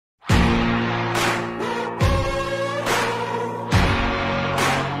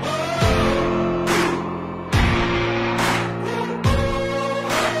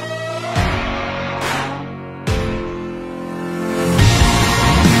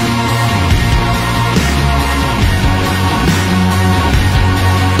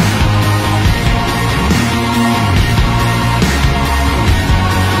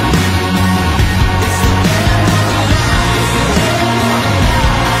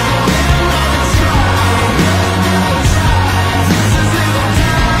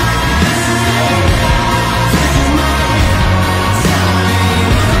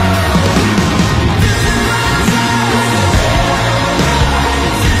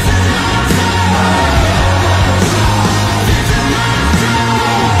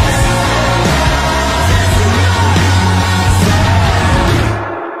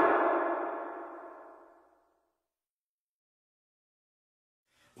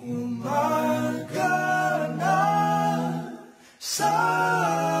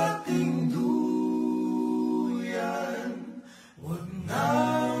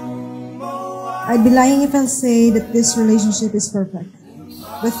I'd be lying if I'll say that this relationship is perfect.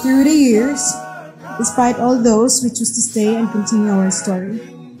 But through the years, despite all those, we choose to stay and continue our story.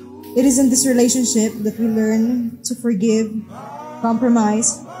 It is in this relationship that we learn to forgive,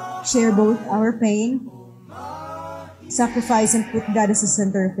 compromise, share both our pain, sacrifice, and put God as the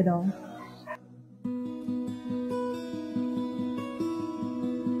center of it all.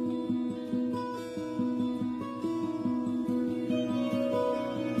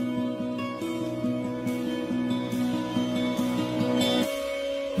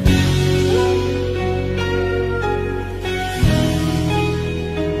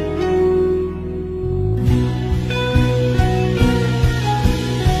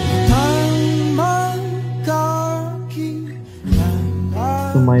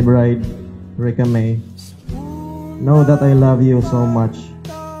 To my bride, Reca, know that I love you so much,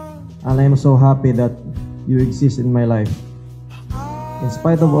 and I am so happy that you exist in my life. In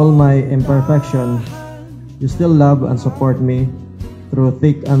spite of all my imperfection, you still love and support me through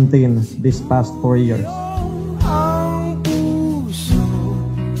thick and thin these past 4 years.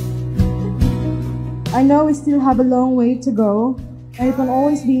 I know we still have a long way to go, and it won't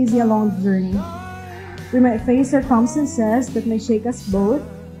always be easy along the journey. We might face circumstances that may shake us both,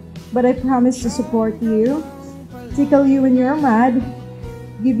 but I promise to support you, tickle you when you're mad,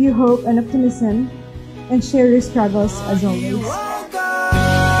 give you hope and optimism, and share your struggles as always.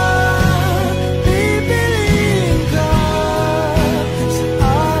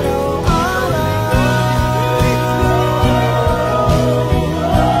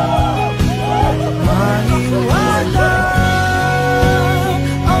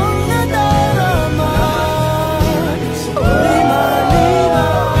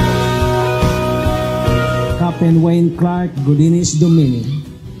 And Wayne Clark Gudinis Domini.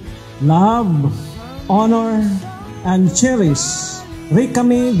 Love, honor, and cherish Reca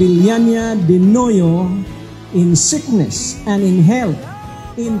Villania de Noyo in sickness and in health,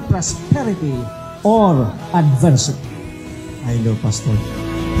 in prosperity or adversity. I love Pastor.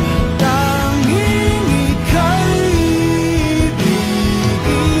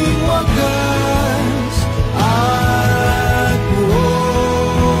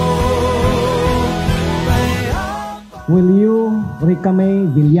 Will you, Reca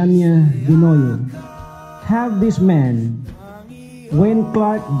Villania de Noyo, have this man, Wayne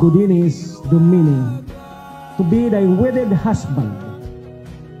Clark Gudinis Domini, to be thy wedded husband?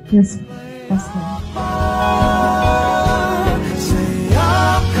 Yes, Pastor.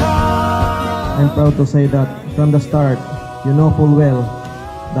 I'm proud to say that from the start, you know full well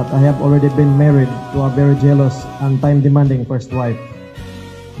that I have already been married to a very jealous and time-demanding first wife.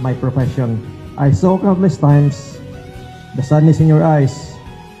 My profession. I saw countless times the sadness in your eyes,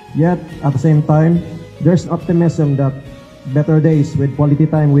 yet at the same time, there's optimism that better days with quality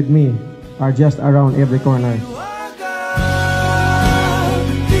time with me are just around every corner.